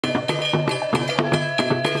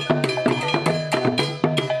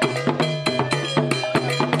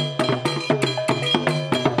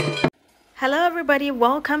everybody,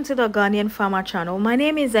 welcome to the Ghanaian Farmer channel. My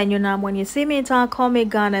name is Enyunam. When you see me, call me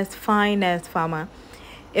Ghana's finest farmer.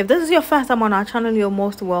 If this is your first time on our channel, you're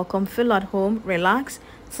most welcome. Feel at home, relax,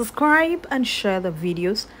 subscribe and share the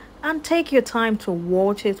videos and take your time to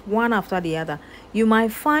watch it one after the other. You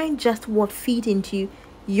might find just what fit into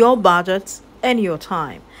your budget and your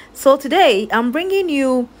time. So today I'm bringing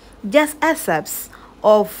you just excerpts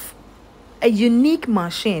of a unique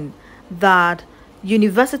machine that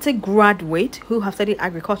university graduates who have studied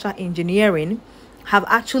agricultural engineering have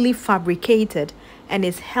actually fabricated, and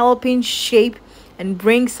is helping shape and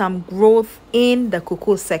bring some growth in the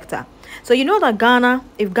cocoa sector. So you know that Ghana,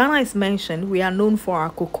 if Ghana is mentioned, we are known for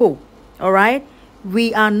our cocoa. All right,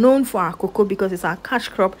 we are known for our cocoa because it's our cash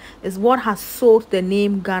crop, is what has sold the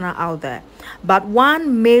name Ghana out there. But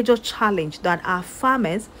one major challenge that our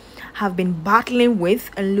farmers have been battling with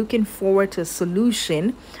and looking forward to a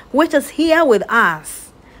solution, which is here with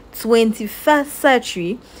us, 21st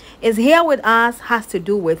century is here with us, has to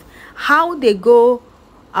do with how they go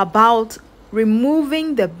about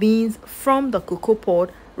removing the beans from the cocoa pod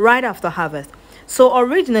right after harvest. So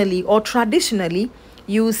originally or traditionally,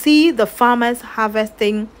 you see the farmers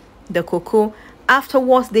harvesting the cocoa.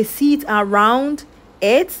 Afterwards, they sit around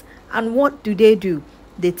it, and what do?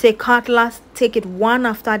 They take cutlass, take it one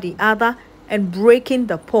after the other and breaking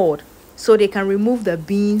the pod so they can remove the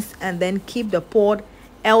beans and then keep the pod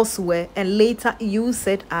elsewhere and later use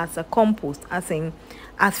it as a compost,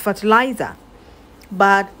 as fertilizer.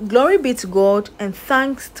 But glory be to God, and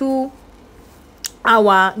thanks to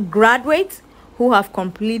our graduates who have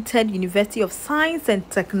completed University of Science and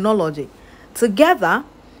Technology, together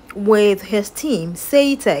with his team,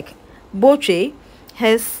 Seitek Boche,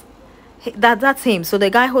 that's him. So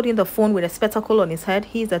the guy holding the phone with a spectacle on his head,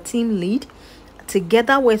 he's the team lead.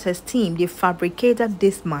 Together with his team, they fabricated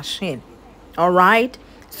this machine. All right,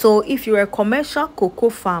 so if you're a commercial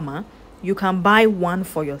cocoa farmer, you can buy one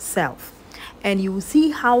for yourself, and you will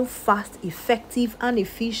see how fast, effective and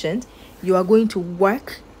efficient you are going to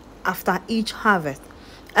work after each harvest.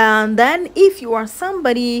 And then if you are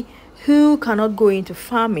somebody who cannot go into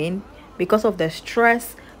farming because of the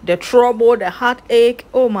stress, the trouble, the heartache,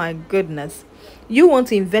 oh my goodness, you want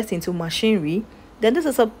to invest into machinery, then this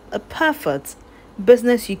is a perfect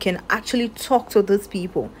business. You can actually talk to these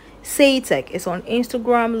people. Saytech is on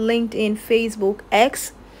Instagram, LinkedIn, Facebook,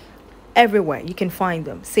 X, everywhere you can find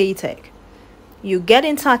them. Saytech. You get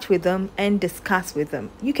in touch with them and discuss with them.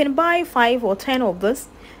 You can buy 5 or 10 of this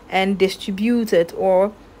and distribute it,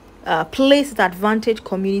 or place the advantage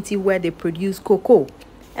community where they produce cocoa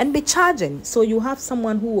and be charging. So you have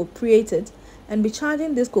someone who will create it and be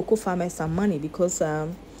charging these cocoa farmers some money, because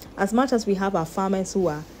as much as we have our farmers who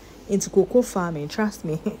are into cocoa farming, trust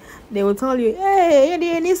me, they will tell you,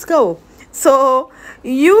 hey, let's go. So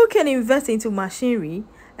you can invest into machinery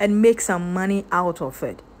and make some money out of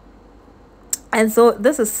it. And so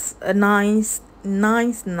this is a nice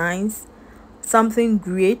something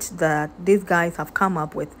great that these guys have come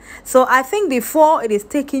up with. So I think before it is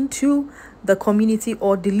taken to the community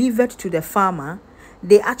or delivered to the farmer,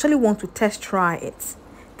 they actually want to test try it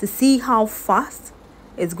to see how fast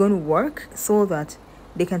it's going to work, so that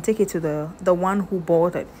they can take it to the one who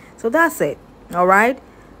bought it. So that's it. All right,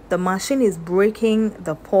 the machine is breaking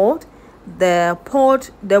the pod. The pod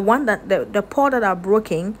that are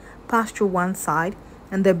broken pass through one side,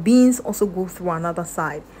 and the beans also go through another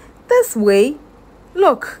side. This way,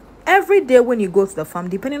 look, every day when you go to the farm,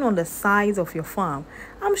 depending on the size of your farm,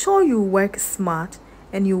 I'm sure you work smart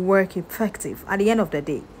and you work effective. At the end of the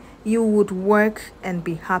day, you would work and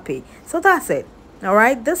be happy. So that's it. All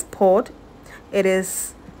right, this pod, it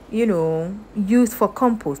is, used for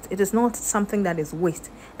compost. It is not something that is waste.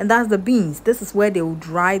 And that's the beans. This is where they will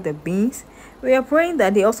dry the beans. We are praying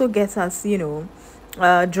that they also get us,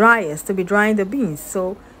 dryers to be drying the beans.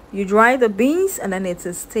 So you dry the beans, and then it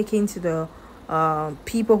is taken to the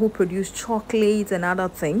people who produce chocolates and other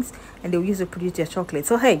things, and they'll use to produce their chocolate.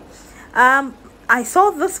 So hey, I saw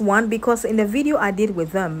this one because in the video I did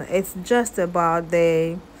with them, it's just about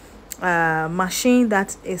the machine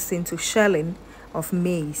that is into shelling of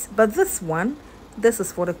maize. But this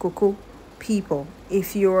is for the cocoa people.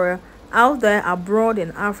 If you're out there abroad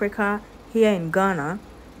in Africa, here in Ghana,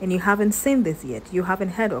 and you haven't seen this yet, you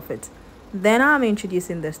haven't heard of it, then I'm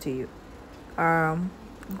introducing this to you.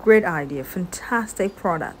 Great idea, fantastic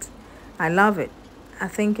product. I love it. I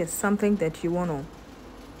think it's something that you want to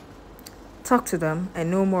talk to them and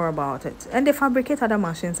know more about it. And they fabricate other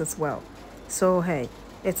machines as well. So hey,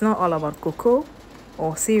 it's not all about cocoa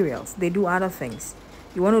or cereals. They do other things.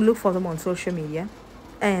 You want to look for them on social media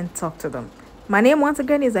and talk to them. My name once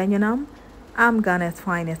again is Anyanam. I'm Ghana's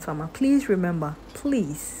finest farmer. Please remember,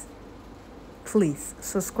 please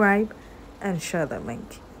subscribe and share the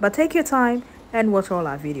link. But take your time and watch all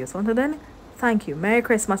our videos. Until then, thank you. Merry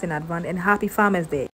Christmas in advance and happy Farmers Day.